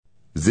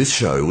This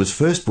show was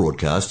first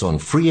broadcast on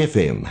Free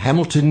FM,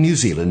 Hamilton, New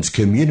Zealand's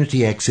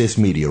community access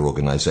media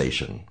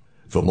organisation.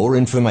 For more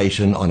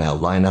information on our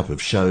lineup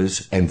of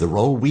shows and the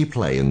role we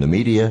play in the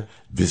media,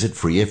 visit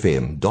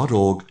freefm.org.nz.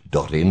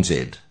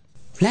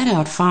 Flat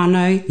Out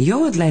whānau,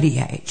 you're with Lady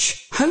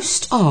H,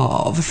 host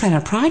of Flat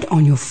Out Pride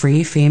on your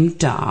Free FM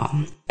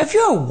dial. If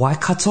you're a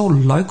Waikato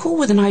local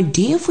with an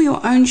idea for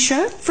your own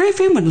show, Free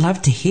FM would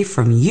love to hear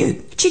from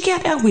you. Check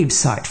out our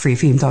website,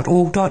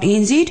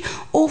 freefm.org.nz,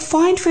 or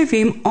find Free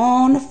FM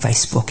on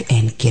Facebook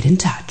and get in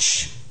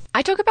touch.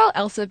 I talk about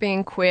Elsa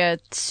being queer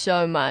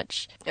so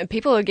much, and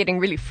people are getting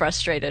really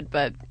frustrated,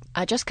 but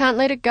I just can't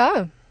let it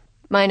go.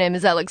 My name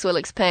is Alex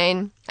Willix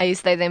Payne. I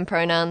use they, them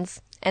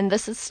pronouns, and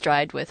this is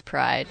Stride with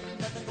Pride.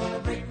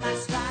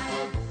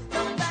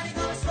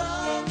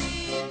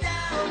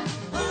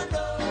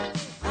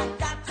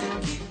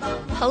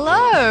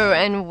 Hello,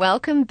 and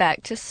welcome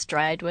back to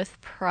Stride with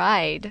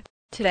Pride.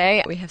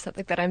 Today we have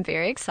something that I'm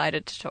very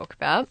excited to talk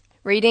about.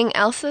 Reading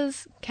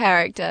Elsa's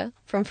character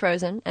from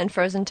Frozen and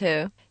Frozen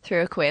 2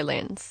 through a queer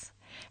lens.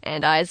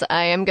 And as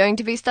I am going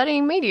to be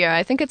studying media,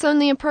 I think it's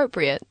only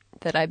appropriate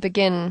that I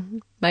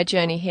begin my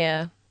journey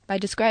here by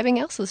describing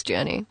Elsa's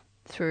journey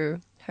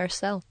through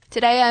herself.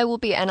 Today I will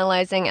be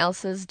analysing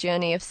Elsa's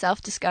journey of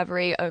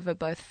self-discovery over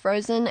both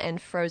Frozen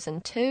and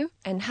Frozen 2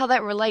 and how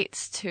that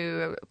relates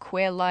to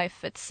queer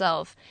life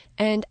itself.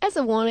 And as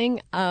a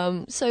warning,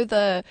 so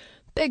the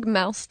big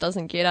mouse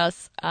doesn't get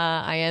us,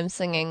 I am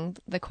singing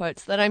the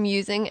quotes that I'm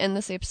using in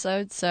this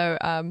episode, so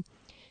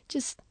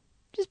just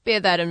bear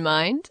that in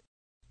mind.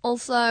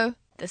 Also,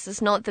 this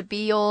is not the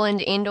be-all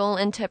and end-all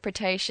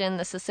interpretation.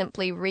 This is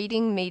simply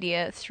reading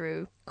media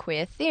through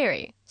queer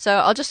theory. So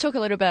I'll just talk a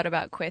little bit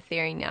about queer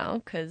theory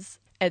now, because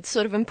it's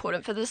sort of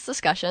important for this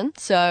discussion.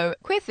 So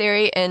queer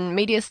theory in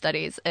media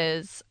studies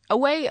is a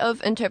way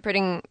of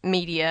interpreting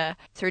media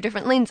through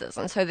different lenses.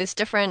 And so there's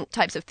different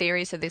types of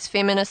theory. So there's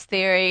feminist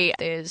theory,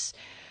 there's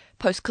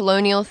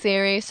post-colonial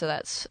theory, so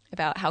that's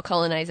about how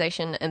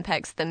colonization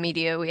impacts the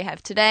media we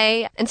have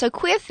today. And so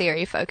queer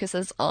theory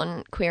focuses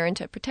on queer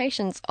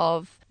interpretations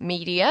of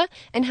media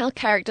and how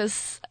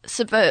characters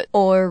subvert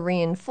or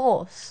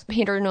reinforce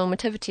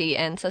heteronormativity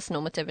and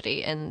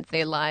cisnormativity in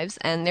their lives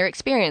and their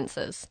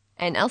experiences.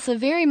 And Elsa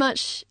very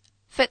much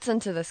fits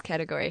into this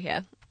category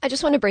here. I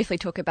just want to briefly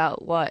talk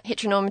about what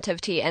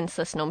heteronormativity and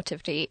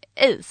cisnormativity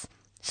is.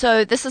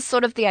 So this is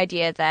sort of the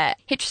idea that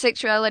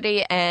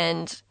heterosexuality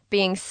and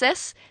being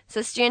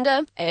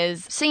cisgender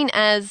is seen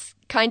as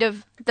kind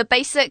of the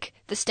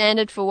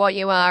standard for what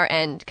you are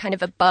and kind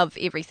of above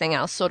everything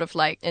else, sort of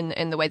like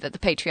in the way that the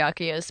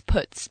patriarchy is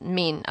puts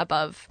men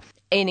above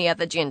any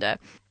other gender.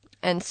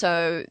 And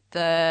so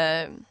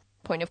the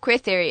point of queer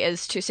theory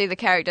is to see the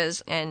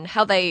characters and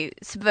how they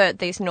subvert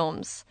these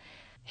norms.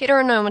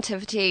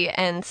 Heteronormativity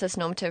and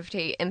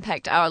cisnormativity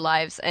impact our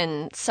lives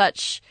in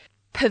such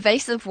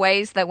pervasive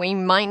ways that we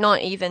might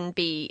not even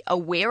be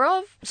aware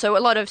of. So a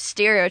lot of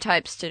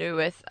stereotypes to do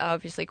with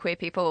obviously queer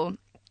people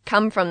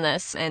come from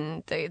this,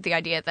 and the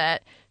idea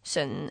that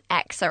certain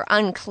acts are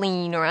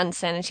unclean or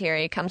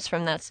unsanitary comes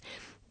from this.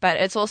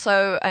 But it's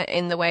also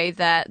in the way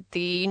that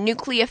the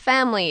nuclear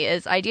family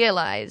is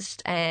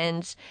idealized,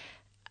 and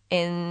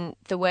in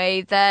the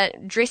way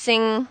that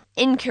dressing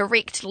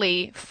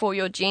incorrectly for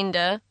your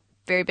gender,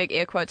 very big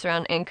air quotes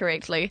around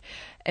incorrectly,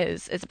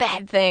 is a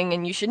bad thing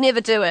and you should never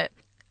do it.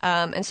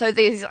 And so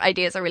these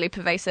ideas are really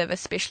pervasive,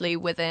 especially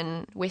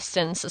within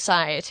Western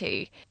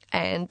society,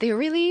 and they're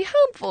really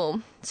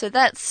harmful. So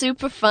that's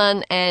super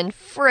fun and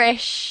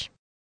fresh.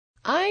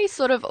 I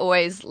sort of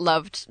always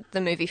loved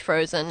the movie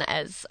Frozen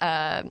as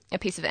a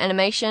piece of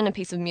animation, a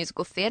piece of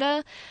musical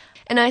theatre,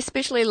 and I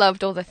especially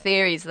loved all the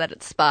theories that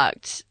it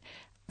sparked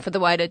for the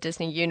wider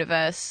Disney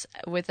universe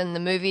within the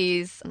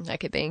movies,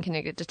 like it being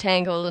connected to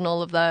Tangled and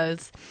all of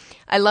those.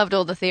 I loved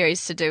all the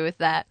theories to do with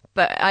that,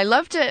 but I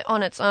loved it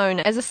on its own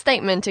as a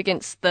statement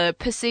against the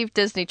perceived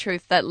Disney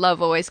truth that love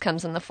always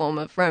comes in the form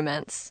of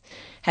romance,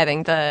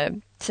 having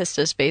the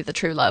sisters be the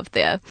true love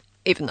there,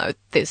 even though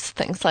there's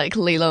things like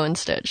Lilo and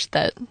Stitch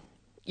that,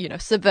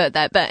 subvert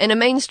that. But in a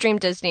mainstream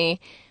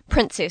Disney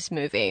princess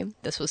movie,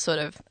 this was sort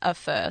of a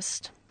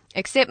first.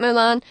 Except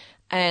Mulan,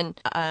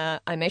 and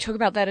I may talk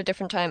about that a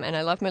different time, and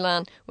I love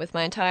Mulan with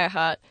my entire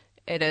heart.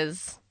 It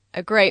is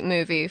a great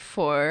movie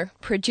for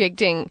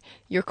projecting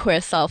your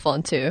queer self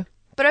onto.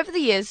 But over the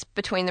years,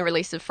 between the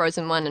release of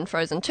Frozen 1 and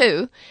Frozen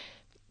 2,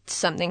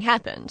 something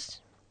happened.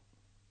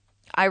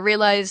 I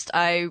realized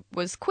I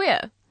was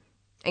queer,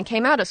 and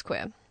came out as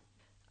queer.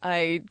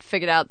 I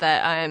figured out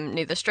that I'm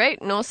neither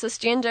straight nor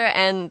cisgender,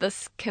 and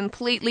this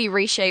completely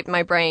reshaped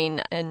my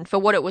brain and for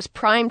what it was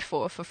primed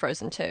for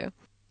Frozen 2.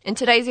 In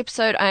today's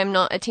episode, I am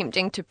not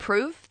attempting to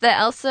prove that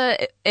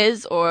Elsa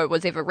is or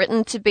was ever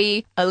written to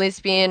be a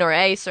lesbian or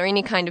ace or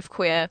any kind of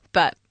queer,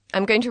 but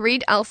I'm going to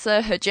read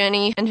Elsa, her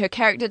journey, and her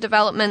character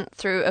development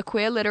through a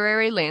queer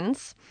literary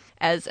lens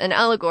as an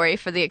allegory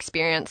for the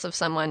experience of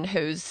someone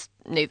who's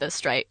neither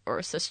straight or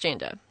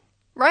cisgender.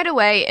 Right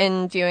away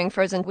in viewing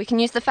Frozen, we can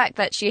use the fact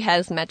that she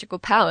has magical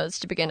powers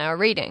to begin our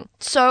reading.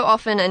 So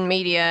often in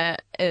media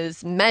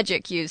is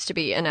magic used to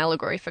be an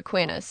allegory for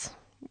queerness.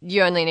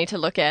 You only need to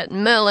look at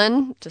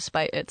Merlin,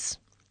 despite its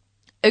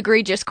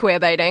egregious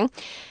queerbaiting,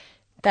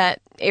 that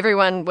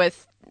everyone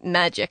with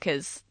magic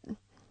is,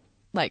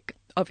 like,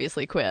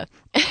 obviously queer.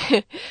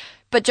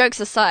 But jokes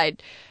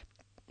aside,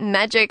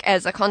 magic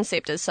as a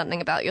concept is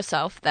something about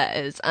yourself that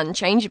is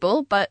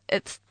unchangeable, but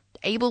it's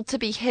able to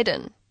be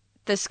hidden.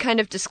 This kind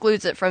of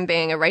excludes it from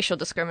being a racial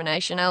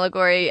discrimination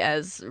allegory,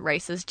 as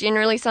race is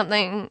generally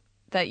something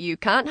that you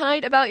can't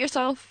hide about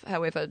yourself.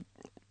 However,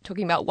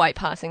 talking about white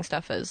passing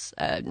stuff is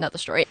another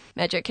story.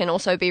 Magic can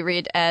also be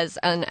read as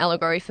an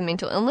allegory for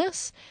mental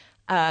illness.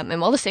 And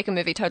while the second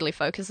movie totally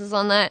focuses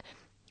on that,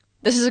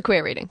 this is a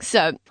queer reading.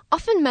 So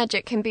often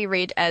magic can be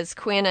read as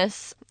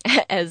queerness,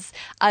 as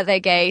are they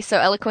gay, so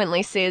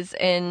eloquently says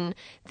in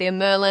their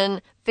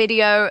Merlin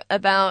video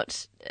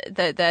about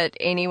that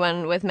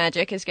anyone with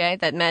magic is gay,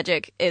 that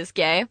magic is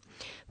gay.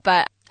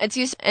 But it's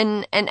used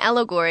in an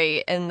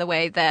allegory in the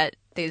way that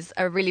there's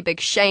a really big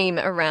shame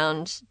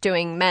around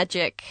doing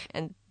magic,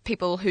 and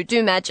people who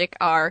do magic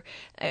are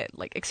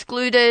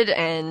excluded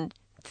and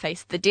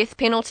face the death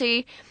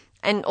penalty,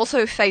 and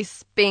also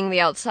face being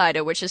the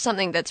outsider, which is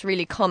something that's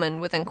really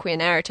common within queer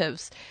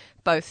narratives,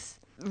 both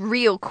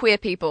real queer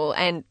people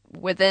and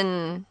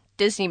within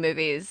Disney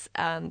movies.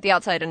 The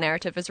outsider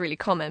narrative is really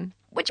common,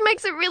 which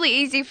makes it really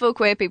easy for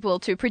queer people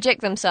to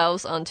project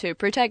themselves onto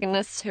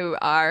protagonists who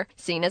are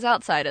seen as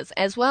outsiders,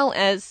 as well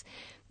as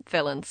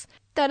villains.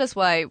 That is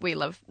why we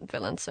love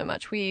villains so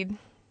much. We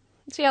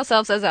see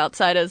ourselves as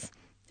outsiders,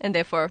 and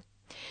therefore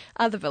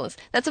are the villains.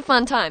 That's a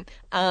fun time.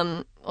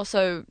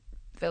 Also,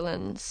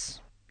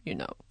 villains, you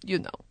know.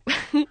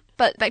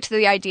 But back to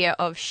the idea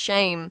of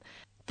shame.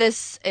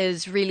 This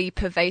is really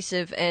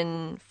pervasive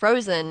in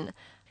Frozen.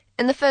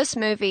 In the first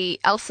movie,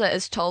 Elsa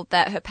is told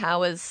that her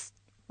powers,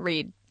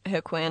 read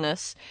her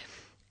queerness,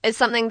 is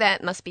something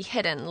that must be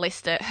hidden,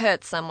 lest it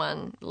hurt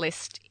someone,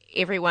 lest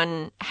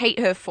everyone hate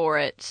her for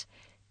it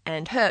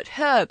and hurt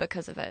her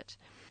because of it.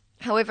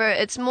 However,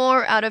 it's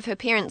more out of her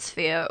parents'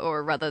 fear,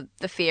 or rather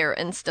the fear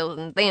instilled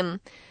in them,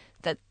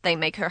 that they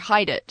make her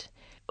hide it.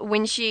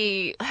 When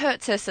she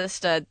hurts her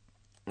sister,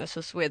 this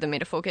is where the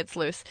metaphor gets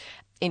loose,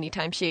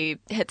 anytime she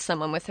hits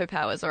someone with her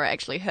powers or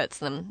actually hurts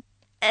them,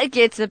 it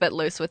gets a bit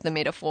loose with the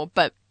metaphor,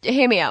 but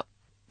hear me out.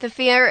 The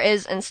fear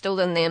is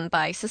instilled in them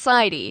by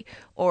society,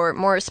 or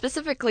more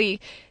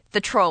specifically, the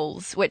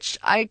trolls, which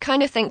I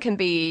kind of think can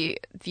be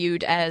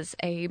viewed as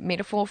a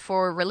metaphor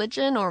for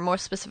religion, or more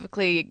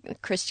specifically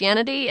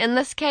Christianity in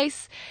this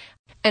case.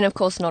 And of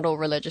course, not all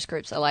religious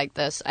groups are like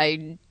this.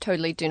 I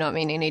totally do not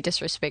mean any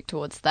disrespect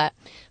towards that.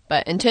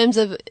 But in terms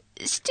of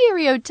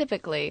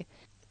stereotypically,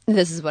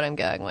 this is what I'm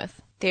going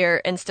with. They're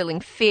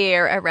instilling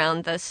fear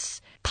around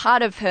this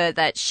part of her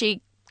that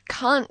she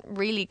can't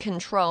really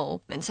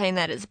control, and saying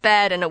that it's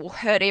bad and it will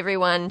hurt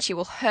everyone. She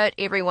will hurt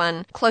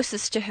everyone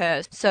closest to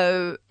her,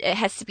 so it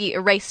has to be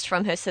erased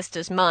from her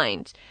sister's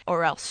mind,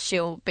 or else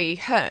she'll be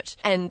hurt.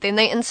 And then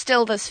they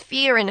instill this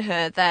fear in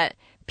her that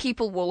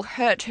people will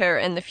hurt her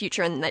in the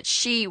future, and that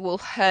she will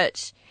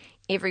hurt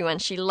everyone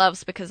she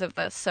loves because of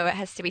this, so it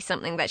has to be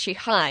something that she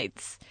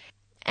hides.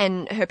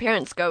 And her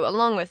parents go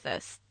along with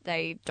this.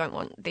 They don't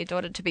want their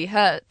daughter to be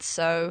hurt,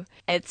 so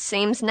it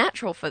seems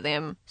natural for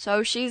them.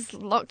 So she's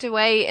locked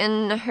away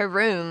in her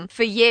room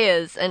for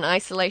years in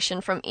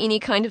isolation from any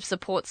kind of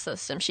support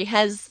system. She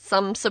has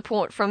some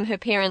support from her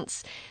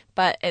parents,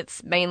 but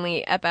it's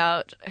mainly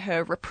about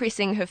her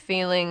repressing her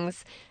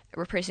feelings,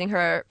 repressing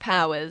her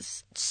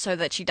powers, so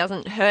that she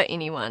doesn't hurt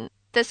anyone.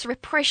 This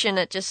repression,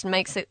 it just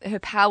makes her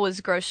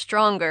powers grow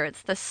stronger.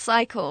 It's the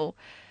cycle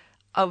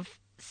of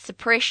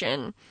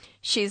suppression.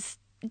 She's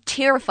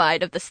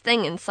terrified of this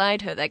thing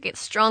inside her that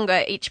gets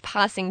stronger each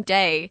passing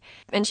day,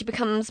 and she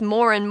becomes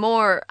more and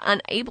more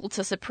unable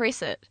to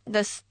suppress it.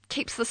 This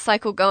keeps the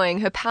cycle going.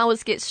 Her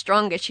powers get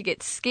stronger. She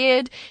gets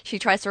scared, she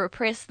tries to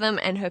repress them,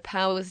 and her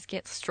powers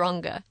get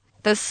stronger.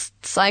 This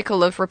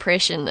cycle of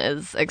repression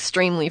is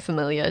extremely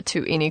familiar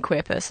to any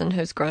queer person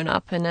who's grown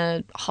up in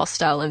a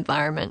hostile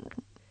environment.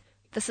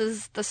 This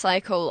is the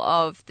cycle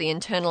of the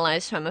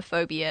internalized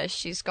homophobia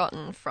she's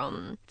gotten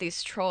from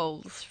these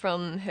trolls,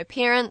 from her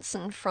parents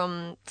and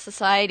from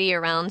society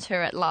around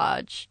her at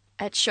large.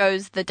 It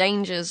shows the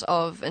dangers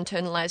of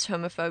internalized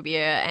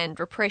homophobia and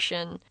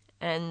repression,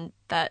 and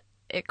that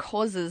it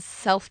causes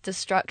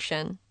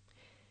self-destruction.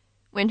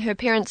 When her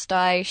parents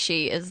die,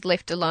 she is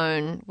left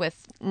alone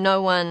with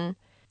no one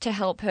to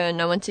help her,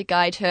 no one to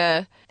guide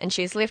her, and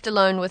she's left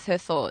alone with her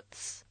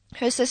thoughts.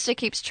 Her sister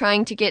keeps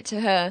trying to get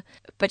to her,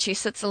 but she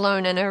sits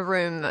alone in her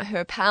room,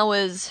 her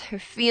powers, her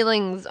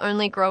feelings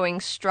only growing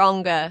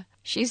stronger.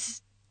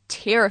 She's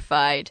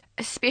terrified,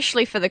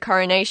 especially for the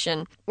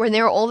coronation, when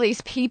there are all these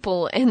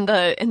people in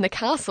the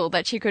castle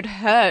that she could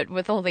hurt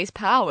with all these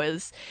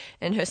powers.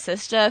 And her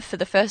sister, for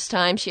the first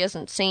time she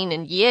hasn't seen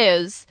in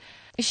years,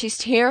 she's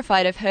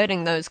terrified of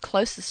hurting those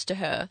closest to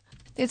her.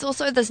 There's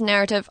also this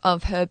narrative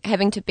of her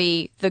having to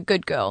be the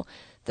good girl.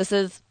 This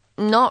is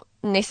not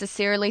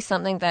necessarily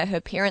something that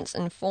her parents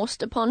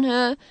enforced upon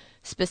her,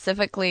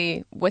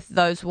 specifically with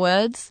those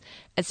words.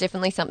 It's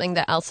definitely something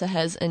that Elsa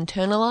has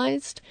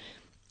internalized.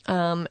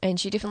 And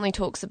she definitely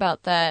talks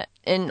about that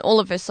in all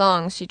of her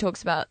songs. She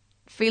talks about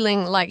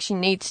feeling like she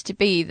needs to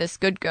be this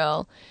good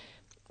girl.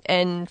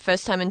 And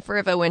First Time in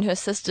Forever, when her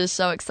sister's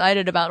so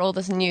excited about all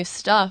this new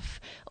stuff,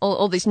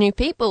 all these new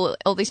people,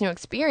 all these new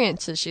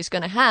experiences she's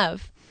going to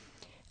have,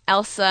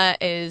 Elsa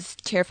is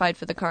terrified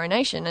for the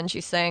coronation, and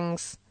she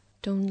sings,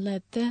 "Don't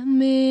let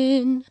them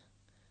in,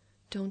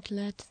 don't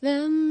let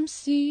them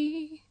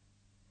see.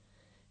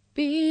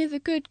 Be the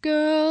good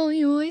girl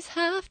you always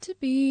have to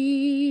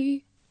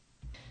be."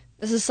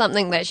 This is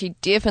something that she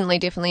definitely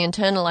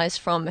internalized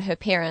from her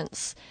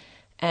parents.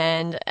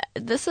 And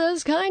this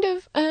has kind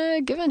of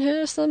given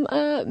her some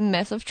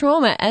massive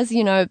trauma, as,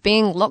 you know,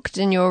 being locked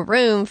in your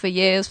room for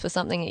years for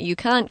something that you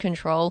can't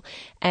control,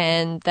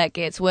 and that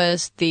gets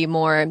worse the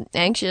more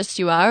anxious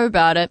you are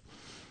about it.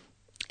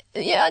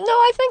 Yeah, no,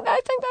 I think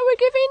that would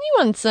give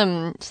anyone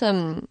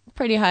some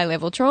pretty high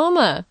level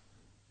trauma.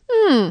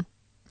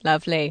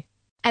 Lovely.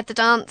 At the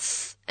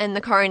dance and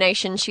the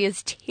coronation, she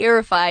is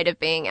terrified of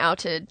being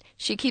outed.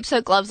 She keeps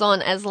her gloves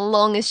on as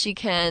long as she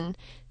can.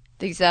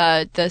 These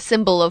are the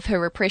symbol of her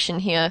repression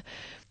here.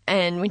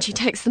 And when she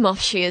takes them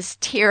off, she is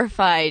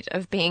terrified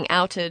of being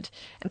outed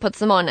and puts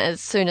them on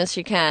as soon as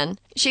she can.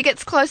 She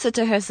gets closer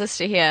to her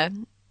sister here,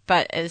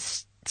 but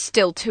is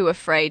still too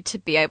afraid to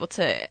be able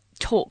to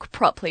talk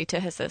properly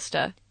to her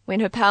sister. When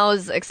her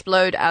powers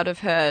explode out of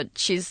her,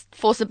 she's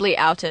forcibly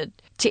outed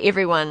to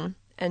everyone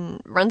and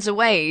runs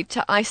away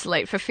to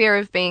isolate for fear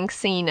of being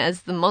seen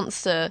as the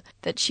monster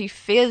that she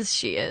fears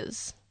she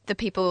is. The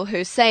people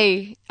who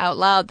say out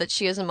loud that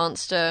she is a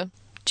monster,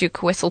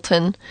 Duke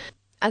Whistleton,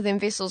 are then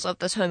vessels of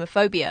this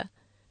homophobia.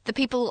 The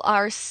people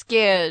are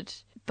scared,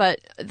 but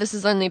this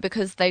is only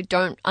because they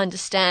don't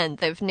understand.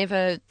 They've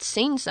never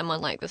seen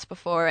someone like this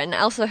before, and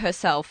Elsa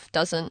herself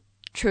doesn't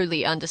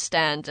truly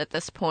understand at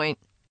this point.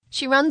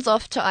 She runs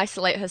off to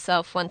isolate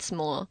herself once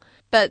more,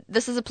 but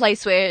this is a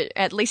place where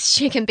at least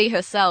she can be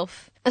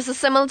herself. This is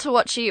similar to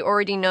what she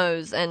already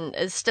knows and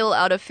is still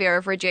out of fear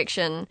of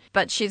rejection,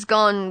 but she's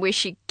gone where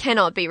she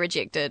cannot be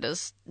rejected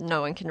as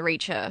no one can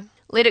reach her.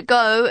 Let It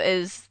Go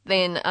is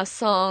then a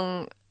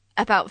song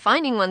about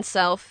finding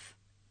oneself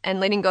and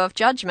letting go of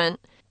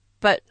judgment,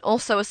 but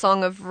also a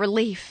song of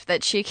relief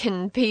that she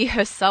can be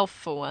herself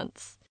for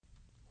once.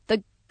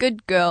 The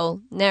good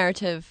girl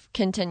narrative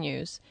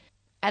continues.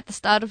 At the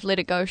start of Let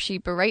It Go, she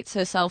berates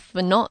herself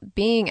for not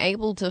being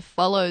able to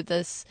follow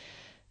this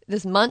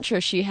mantra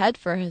she had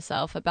for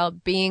herself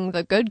about being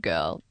the good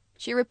girl.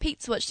 She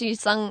repeats what she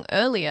sung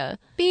earlier.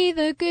 Be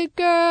the good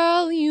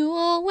girl you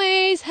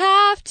always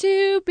have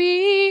to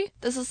be.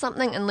 This is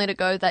something in Let It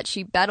Go that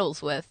she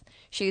battles with.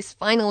 She's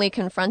finally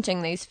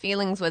confronting these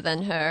feelings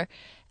within her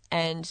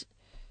and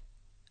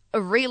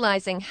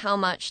realizing how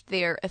much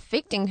they're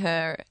affecting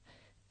her,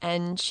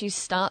 and she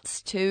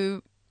starts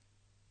to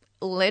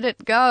let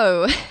it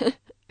go.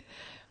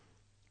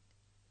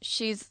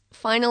 She's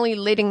finally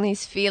letting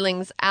these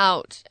feelings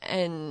out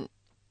and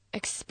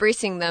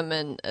expressing them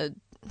in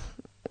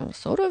a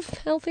sort of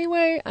healthy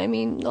way. I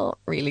mean, not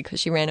really, because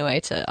she ran away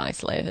to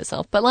isolate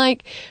herself, but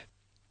like,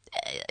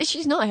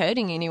 she's not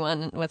hurting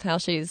anyone with how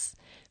she's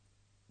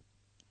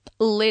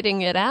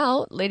letting it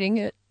out, letting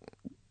it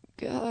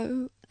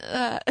go.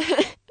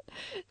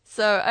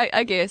 So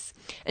I guess,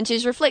 and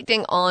she's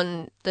reflecting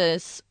on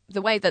this,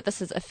 the way that this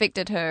has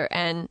affected her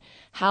and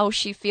how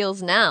she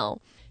feels now.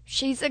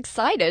 She's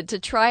excited to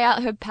try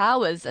out her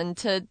powers and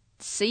to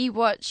see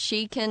what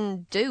she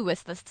can do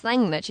with this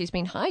thing that she's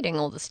been hiding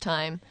all this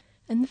time.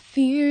 And the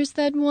fears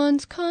that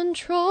once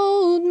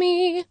controlled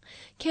me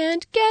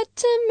can't get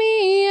to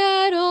me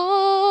at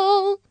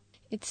all.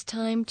 It's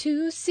time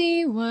to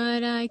see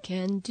what I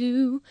can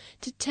do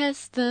to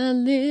test the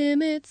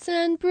limits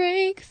and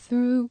break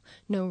through.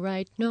 No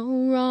right, no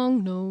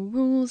wrong, no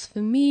rules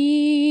for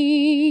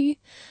me.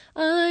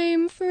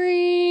 I'm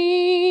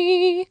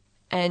free.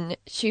 And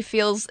she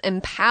feels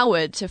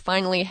empowered to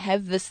finally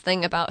have this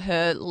thing about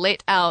her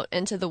let out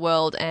into the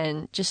world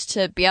and just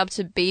to be able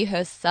to be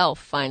herself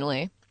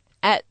finally.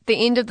 At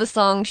the end of the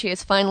song, she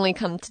has finally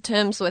come to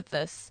terms with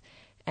this,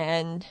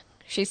 and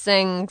she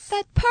sings,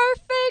 "That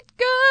perfect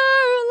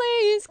girl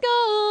is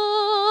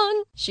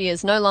gone." She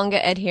is no longer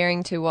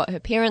adhering to what her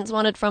parents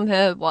wanted from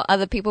her, what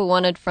other people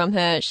wanted from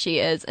her. She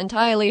is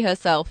entirely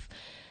herself,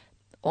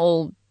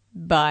 all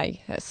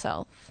by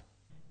herself.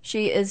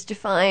 She is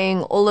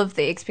defying all of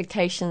the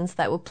expectations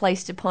that were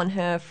placed upon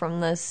her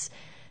from this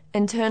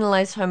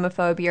internalized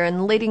homophobia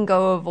and letting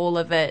go of all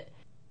of it,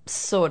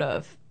 sort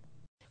of.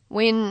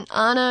 When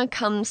Anna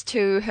comes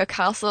to her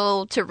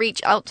castle to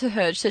reach out to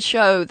her to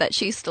show that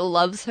she still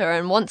loves her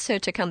and wants her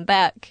to come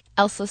back,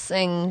 Elsa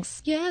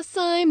sings, "Yes,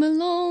 I'm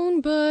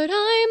alone, but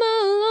I'm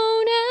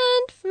alone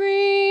and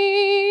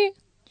free."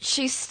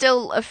 She's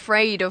still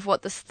afraid of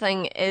what this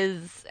thing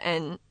is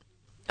and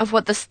of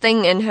what this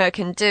thing in her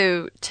can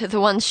do to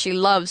the ones she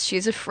loves.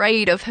 She's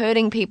afraid of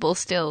hurting people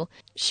still.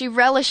 She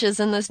relishes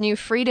in this new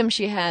freedom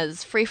she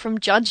has, free from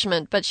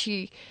judgment, but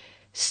she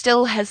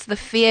still has the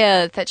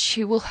fear that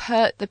she will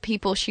hurt the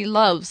people she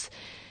loves.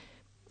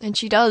 And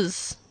she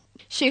does.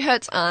 She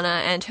hurts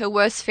Anna, and her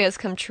worst fears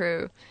come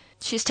true.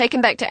 She's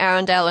taken back to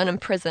Arendelle and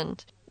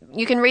imprisoned.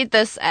 You can read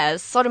this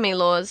as sodomy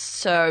laws,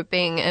 so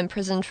being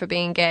imprisoned for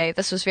being gay.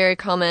 This was very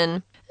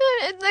common.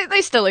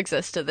 They still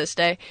exist to this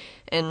day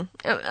in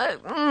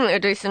a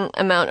decent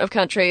amount of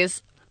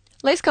countries.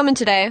 Less common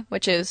today,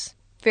 which is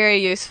very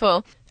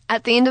useful.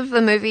 At the end of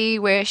the movie,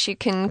 where she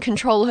can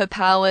control her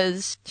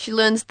powers, she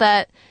learns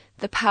that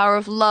the power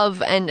of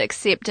love and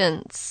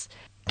acceptance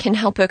can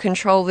help her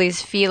control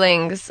these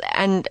feelings,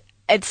 and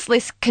it's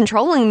less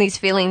controlling these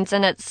feelings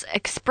and it's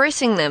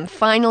expressing them.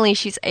 Finally,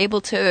 she's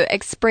able to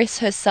express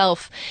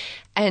herself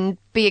and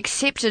be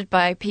accepted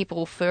by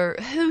people for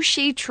who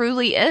she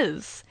truly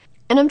is.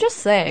 And I'm just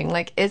saying,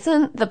 like,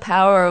 isn't the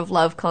power of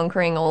love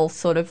conquering all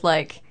sort of,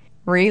 like,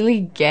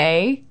 really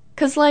gay?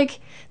 Because, like,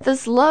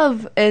 this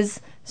love is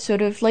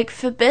sort of, like,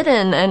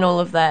 forbidden and all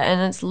of that,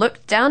 and it's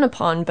looked down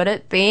upon, but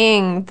it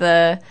being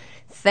the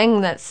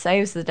thing that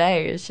saves the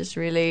day is just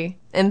really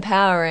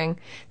empowering.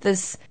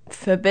 This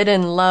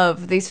forbidden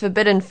love, these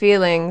forbidden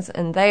feelings,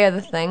 and they are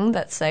the thing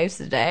that saves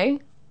the day.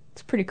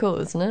 It's pretty cool,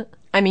 isn't it?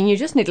 I mean, you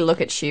just need to look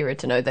at She-Ra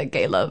to know that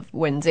gay love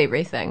wins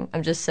everything.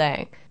 I'm just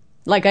saying.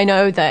 Like, I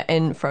know that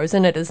in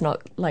Frozen it is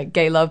not, like,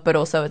 gay love, but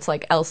also it's,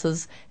 like,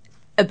 Elsa's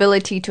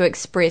ability to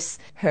express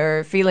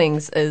her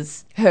feelings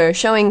is her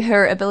showing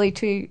her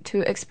ability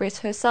to express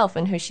herself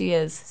and who she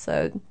is.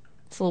 So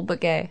it's a little bit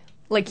gay.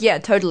 Like, yeah,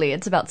 totally,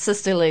 it's about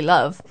sisterly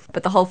love,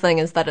 but the whole thing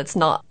is that it's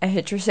not a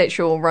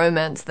heterosexual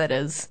romance that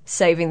is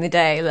saving the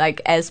day,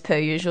 like, as per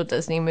usual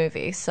Disney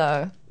movie,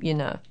 so, you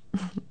know.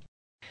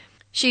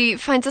 She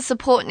finds a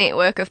support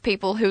network of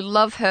people who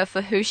love her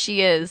for who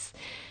she is,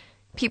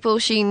 people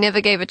she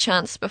never gave a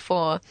chance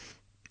before.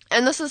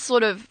 And this is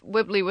sort of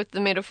wibbly with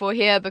the metaphor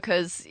here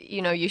because,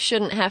 you know, you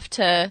shouldn't have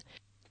to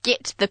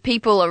get the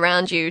people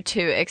around you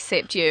to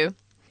accept you.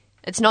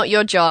 It's not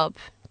your job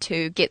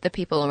to get the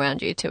people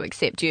around you to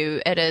accept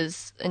you. It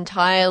is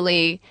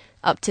entirely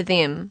up to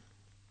them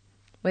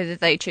whether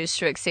they choose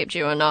to accept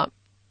you or not.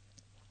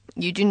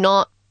 You do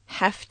not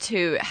have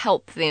to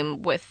help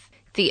them with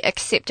the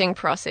accepting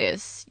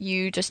process.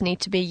 You just need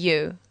to be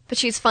you. But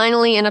she's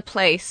finally in a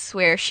place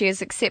where she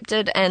is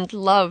accepted and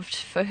loved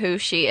for who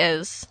she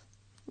is.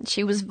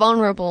 She was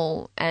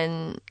vulnerable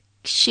and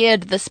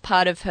shared this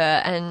part of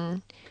her,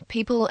 and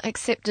people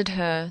accepted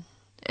her,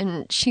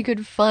 and she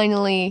could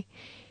finally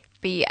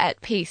be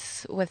at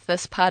peace with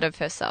this part of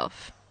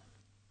herself.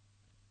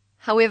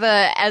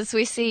 However, as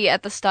we see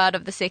at the start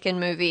of the second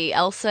movie,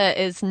 Elsa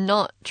is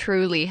not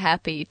truly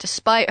happy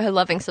despite her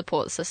loving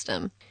support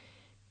system.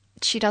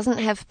 She doesn't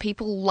have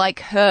people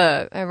like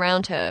her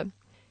around her.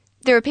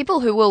 There are people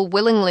who will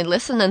willingly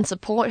listen and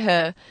support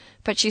her,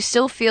 but she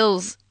still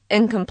feels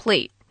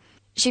incomplete.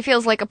 She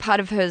feels like a part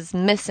of her is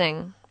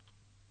missing.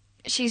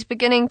 She's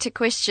beginning to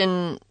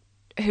question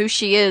who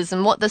she is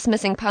and what this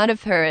missing part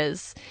of her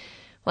is,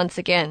 once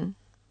again.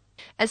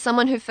 As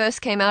someone who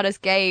first came out as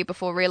gay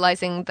before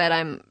realizing that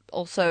I'm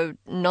also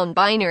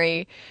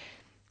non-binary,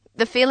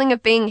 the feeling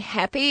of being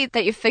happy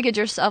that you figured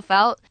yourself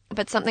out,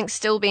 but something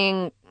still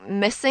being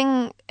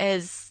missing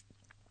is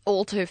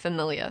all too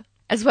familiar,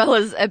 as well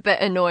as a bit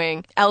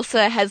annoying.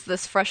 Elsa has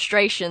this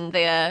frustration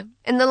there.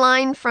 In the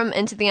line from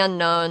Into the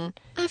Unknown,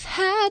 "I've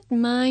had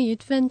my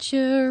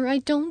adventure, I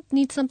don't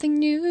need something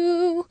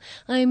new.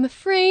 I'm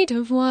afraid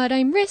of what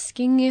I'm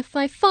risking if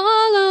I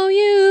follow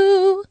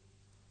you."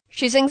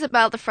 She sings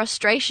about the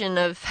frustration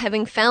of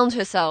having found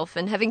herself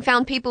and having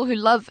found people who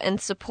love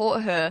and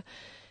support her,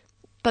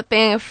 but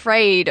being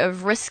afraid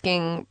of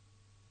risking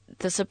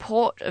the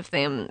support of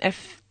them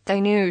if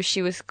they knew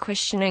she was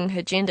questioning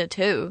her gender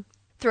too.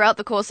 Throughout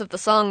the course of the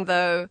song,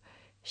 though,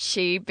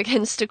 she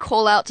begins to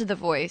call out to the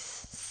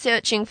voice,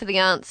 searching for the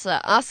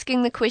answer,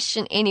 asking the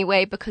question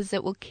anyway because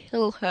it will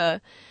kill her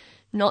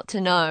not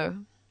to know.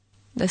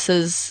 This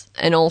is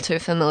an all too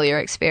familiar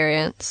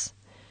experience.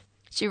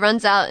 She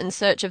runs out in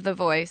search of the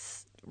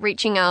voice,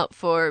 reaching out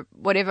for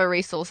whatever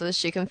resources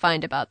she can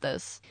find about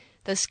this.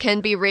 This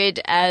can be read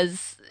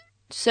as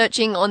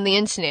searching on the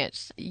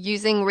internet,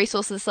 using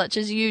resources such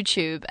as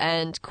YouTube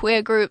and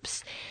queer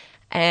groups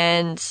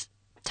and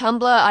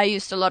Tumblr. I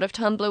used a lot of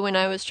Tumblr when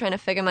I was trying to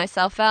figure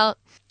myself out.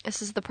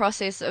 This is the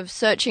process of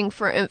searching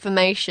for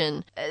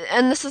information.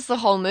 And this is the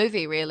whole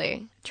movie,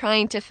 really,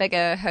 trying to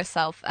figure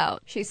herself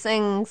out. She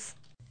sings,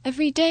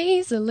 "Every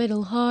day's a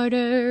little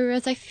harder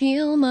as I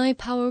feel my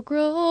power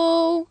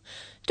grow.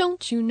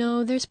 Don't you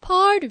know there's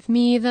part of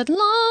me that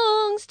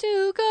longs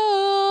to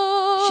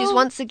go?" She's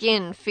once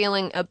again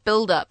feeling a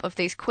build-up of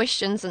these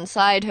questions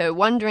inside her,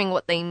 wondering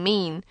what they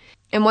mean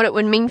and what it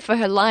would mean for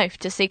her life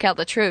to seek out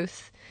the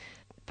truth.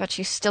 But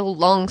she still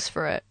longs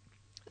for it.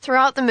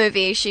 Throughout the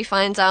movie, she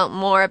finds out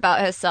more about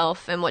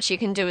herself and what she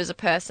can do as a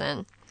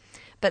person.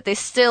 But there's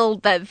still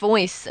that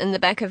voice in the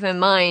back of her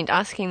mind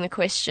asking the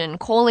question,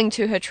 calling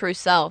to her true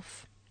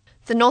self.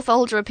 The North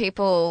Uldra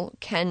people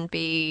can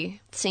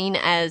be seen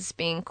as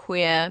being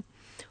queer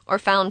or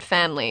found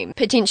family,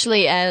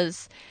 potentially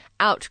as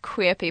out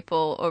queer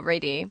people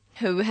already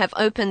who have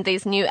opened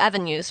these new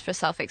avenues for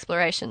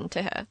self-exploration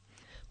to her.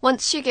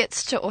 Once she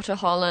gets to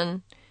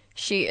Otaholan,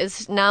 she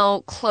is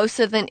now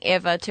closer than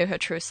ever to her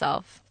true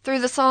self. Through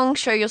the song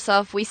Show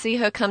Yourself, we see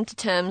her come to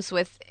terms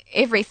with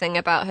everything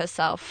about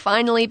herself,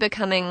 finally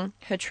becoming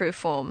her true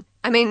form.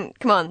 I mean,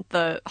 come on,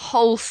 the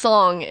whole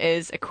song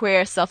is a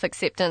queer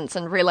self-acceptance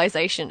and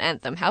realization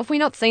anthem. How have we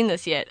not seen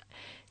this yet?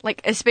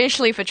 Like,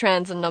 especially for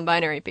trans and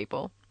non-binary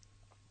people.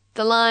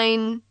 The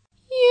line,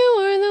 "You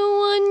are the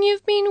one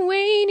you've been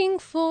waiting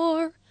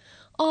for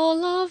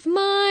all of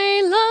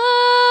my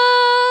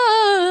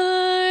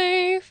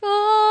life.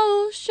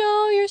 Oh,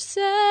 show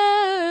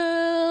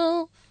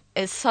yourself,"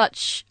 is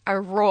such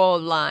a raw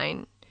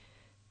line.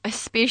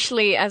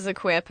 Especially as a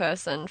queer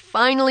person,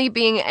 finally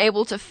being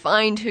able to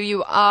find who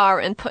you are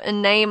and put a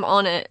name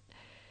on it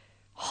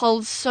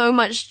holds so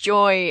much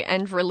joy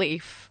and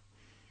relief.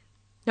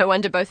 No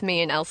wonder both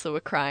me and Elsa were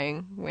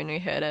crying when we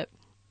heard it.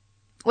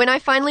 When I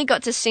finally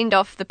got to send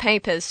off the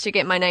papers to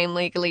get my name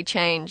legally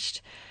changed,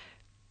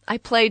 I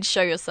played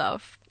Show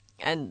Yourself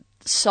and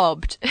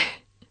sobbed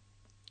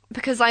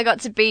because I got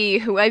to be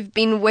who I've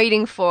been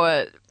waiting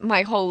for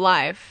my whole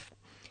life.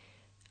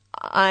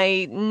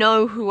 I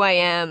know who I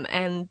am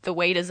and the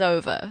wait is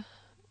over.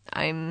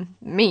 I'm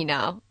me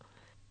now.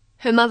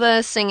 Her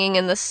mother singing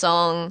in this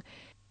song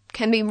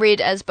can be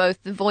read as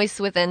both the voice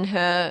within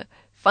her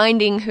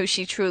finding who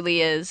she truly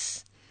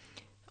is,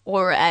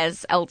 or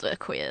as elder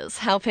queers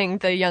helping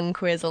the young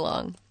queers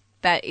along.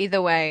 But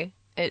either way,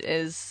 it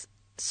is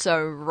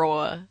so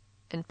raw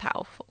and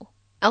powerful.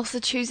 Elsa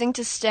choosing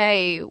to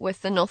stay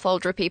with the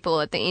Northuldra people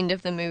at the end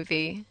of the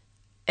movie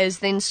is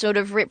then sort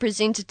of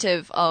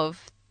representative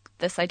of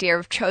this idea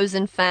of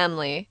chosen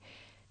family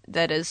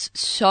that is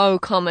so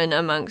common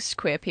amongst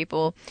queer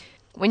people.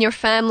 When your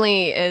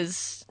family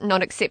is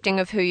not accepting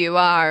of who you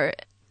are,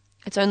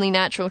 it's only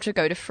natural to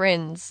go to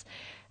friends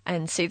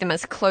and see them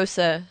as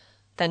closer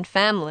than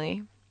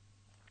family.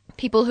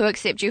 People who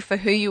accept you for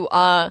who you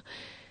are,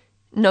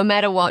 no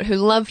matter what, who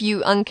love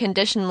you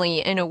unconditionally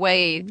in a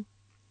way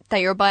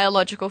that your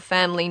biological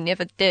family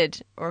never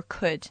did or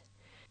could.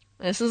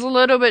 This is a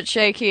little bit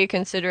shaky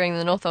considering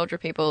the Northuldra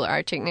people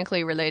are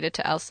technically related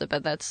to Elsa,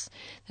 but that's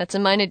a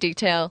minor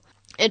detail.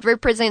 It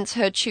represents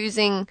her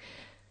choosing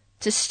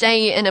to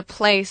stay in a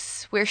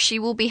place where she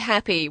will be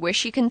happy, where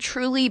she can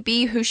truly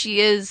be who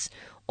she is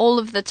all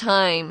of the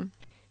time.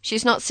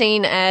 She's not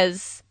seen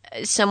as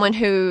someone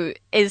who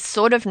is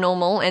sort of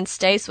normal and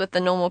stays with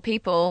the normal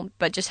people,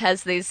 but just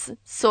has these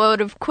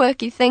sort of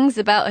quirky things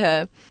about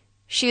her.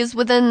 She is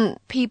within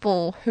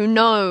people who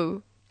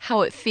know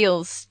how it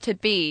feels to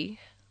be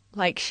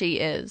like she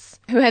is,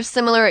 who have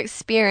similar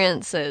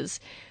experiences,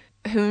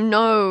 who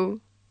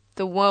know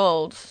the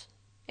world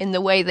in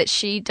the way that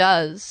she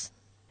does.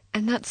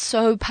 And that's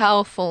so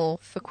powerful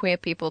for queer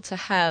people to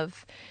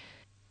have.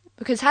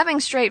 Because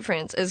having straight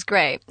friends is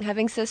great,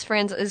 having cis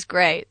friends is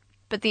great,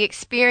 but the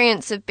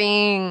experience of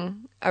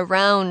being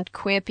around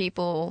queer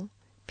people,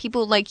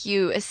 people like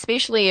you,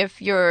 especially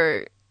if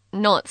you're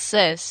not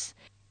cis,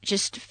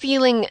 just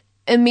feeling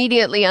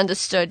immediately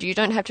understood, you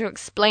don't have to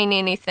explain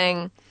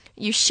anything,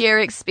 you share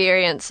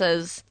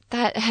experiences,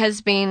 that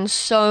has been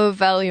so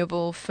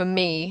valuable for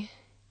me,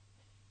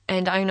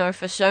 and I know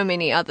for so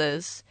many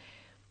others.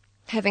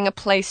 Having a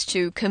place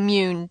to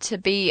commune, to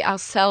be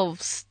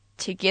ourselves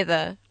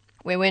together,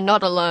 where we're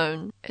not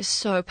alone, is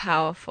so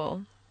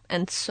powerful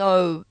and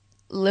so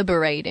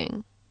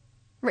liberating.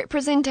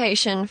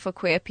 Representation for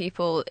queer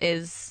people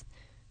is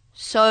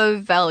so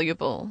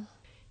valuable.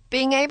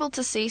 Being able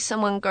to see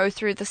someone go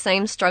through the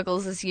same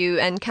struggles as you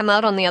and come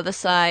out on the other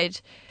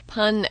side,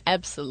 pun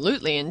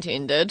absolutely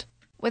intended,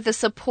 with a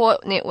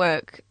support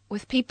network,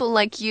 with people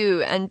like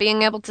you, and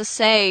being able to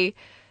say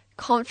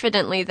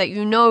confidently that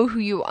you know who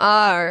you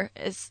are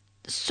is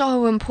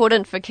so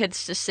important for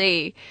kids to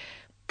see.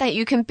 That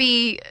you can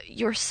be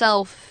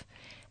yourself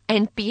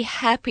and be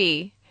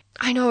happy.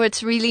 I know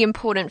it's really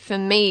important for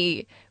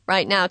me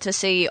right now to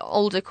see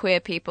older queer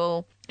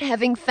people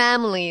having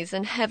families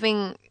and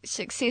having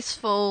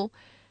successful,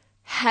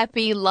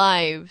 happy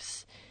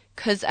lives.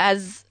 Because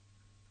as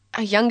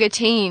a younger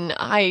teen,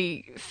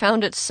 I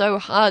found it so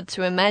hard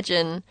to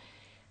imagine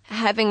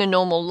having a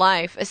normal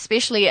life,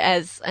 especially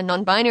as a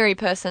non-binary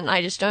person.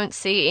 I just don't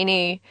see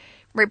any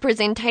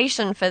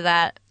representation for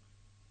that.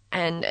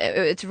 And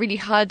it's really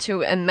hard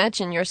to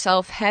imagine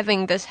yourself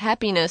having this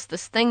happiness,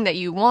 this thing that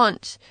you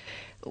want,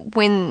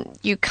 when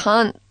you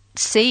can't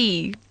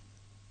see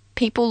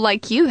people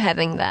like you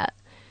having that.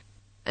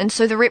 And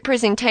so the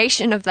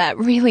representation of that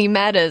really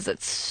matters.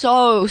 It's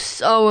so,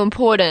 so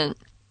important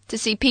to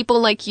see people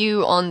like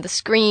you on the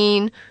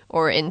screen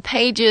or in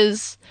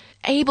pages,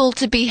 able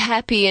to be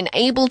happy and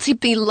able to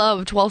be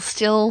loved while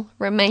still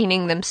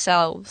remaining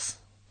themselves.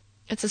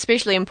 It's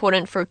especially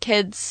important for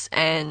kids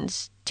and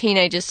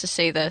teenagers to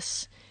see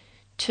this,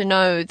 to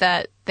know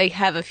that they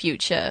have a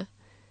future.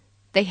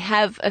 They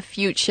have a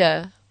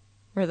future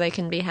where they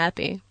can be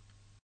happy.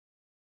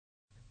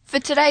 For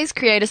today's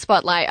Creator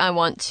Spotlight, I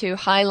want to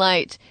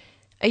highlight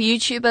a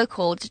YouTuber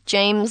called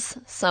James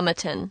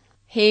Somerton.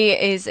 He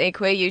is a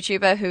queer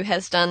YouTuber who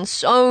has done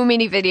so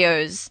many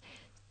videos,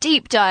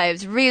 deep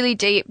dives, really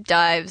deep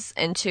dives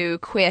into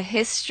queer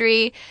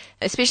history,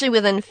 especially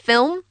within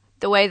film,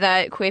 the way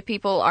that queer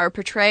people are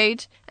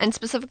portrayed, and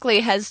specifically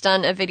has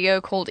done a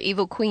video called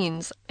Evil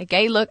Queens, a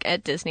gay look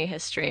at Disney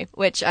history,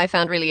 which I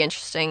found really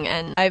interesting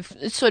and I've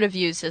sort of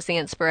used as the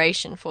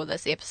inspiration for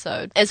this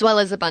episode, as well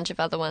as a bunch of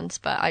other ones,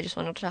 but I just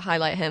wanted to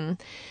highlight him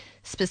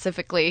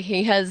specifically.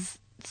 He has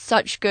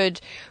such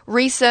good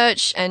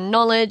research and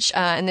knowledge,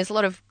 and there's a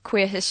lot of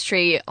queer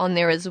history on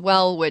there as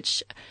well,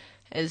 which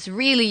is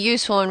really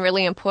useful and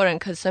really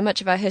important because so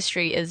much of our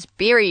history is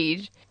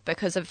buried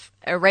because of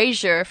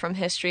erasure from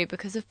history,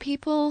 because of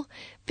people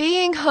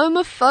being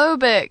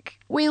homophobic.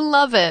 We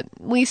love it.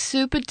 We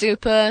super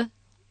duper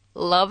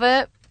love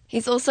it.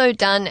 He's also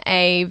done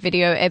a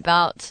video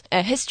about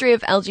a history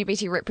of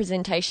LGBT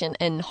representation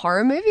in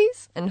horror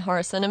movies and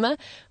horror cinema,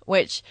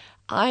 which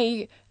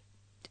I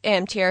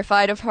am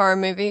terrified of horror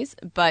movies,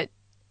 but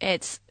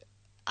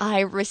I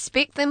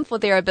respect them for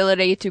their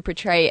ability to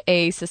portray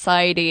a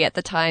society at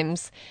the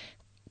time's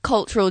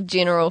cultural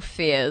general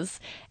fears,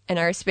 and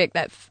I respect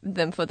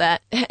them for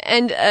that.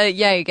 And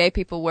gay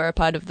people were a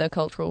part of the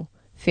cultural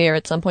fear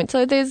at some point,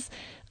 so there's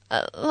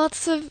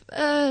lots of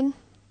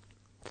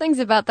things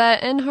about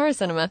that in horror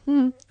cinema.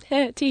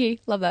 Tee,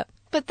 love that.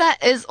 But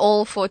that is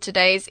all for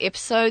today's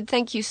episode.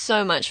 Thank you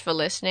so much for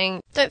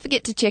listening. Don't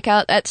forget to check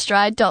out at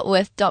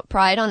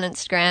stride.with.pride on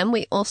Instagram.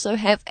 We also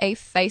have a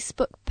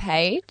Facebook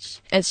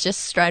page. It's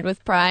just Stride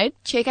with Pride.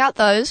 Check out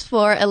those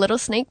for a little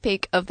sneak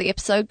peek of the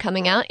episode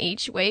coming out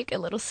each week, a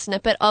little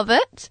snippet of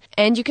it.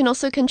 And you can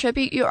also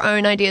contribute your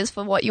own ideas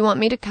for what you want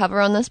me to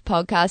cover on this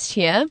podcast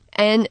here.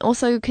 And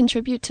also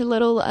contribute to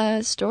little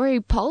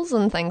story polls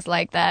and things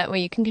like that, where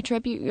you can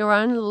contribute your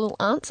own little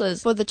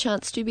answers for the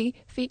chance to be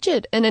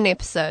featured in an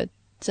episode.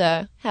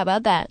 So, how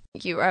about that?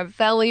 You are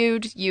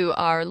valued, you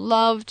are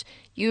loved,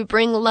 you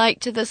bring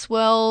light to this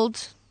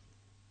world.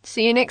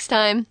 See you next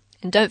time,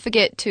 and don't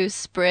forget to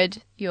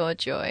spread your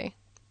joy.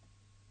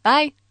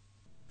 Bye!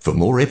 For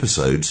more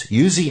episodes,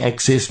 use the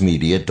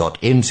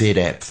accessmedia.nz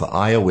app for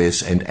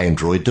iOS and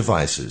Android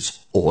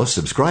devices, or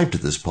subscribe to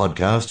this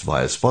podcast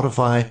via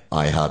Spotify,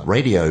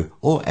 iHeartRadio,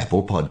 or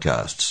Apple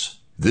Podcasts.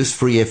 This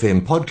Free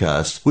FM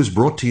podcast was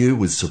brought to you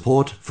with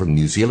support from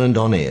New Zealand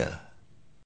On Air.